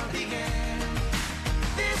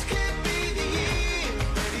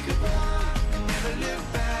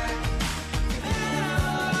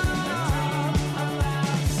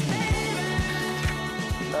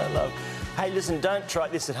 Love. Hey, listen, don't try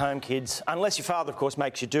this at home, kids. Unless your father, of course,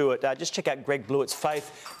 makes you do it. Just check out Greg Blewett's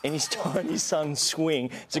faith in his tiny son's swing.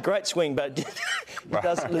 It's a great swing, but it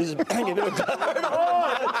does lose a bit of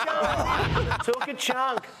Took a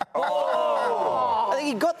chunk. I think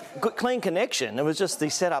he got good, clean connection. It was just the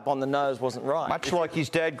setup on the nose wasn't right. Much like his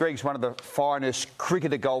dad, Greg's one of the finest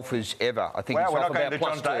cricketer golfers ever. I think. Wow, he's we're off not going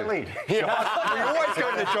about to John Daly. +2. We always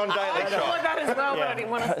go to the John Daly shot. I thought that as well, but I didn't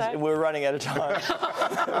want to say. We're running out of time.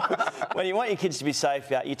 When you want your kids to be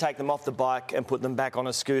safe, you take them off the bike and put them back on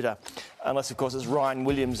a scooter. Unless, of course, it's Ryan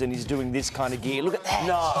Williams and he's doing this kind of gear. Look at that.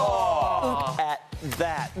 Look at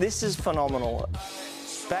that. This is phenomenal.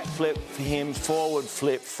 Back flip for him, forward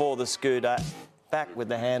flip for the scooter. Back with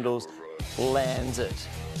the handles, lands it.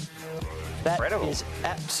 That is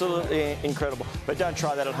absolutely incredible. But don't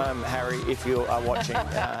try that at home, Harry, if you are watching.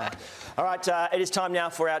 All right, it is time now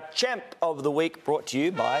for our Champ of the Week, brought to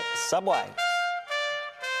you by Subway.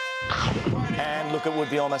 And look, it would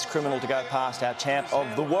be almost criminal to go past our champ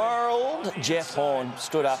of the world. Jeff Horn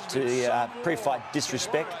stood up to the pre-fight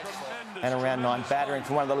disrespect and a round 9 battering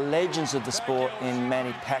from one of the legends of the sport in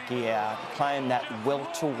Manny Pacquiao. Claimed that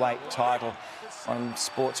welterweight title on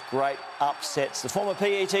sport's great upsets. The former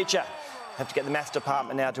PE teacher have to get the maths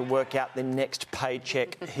department now to work out the next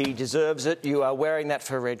paycheck. He deserves it. You are wearing that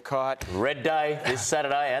for Red Kite. Red Day this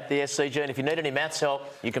Saturday at the SCG. And if you need any maths help,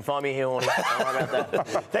 you can find me here, Horny. Don't worry about that.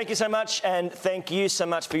 Thank you so much, and thank you so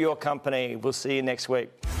much for your company. We'll see you next week.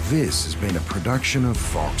 This has been a production of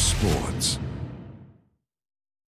Fox Sports.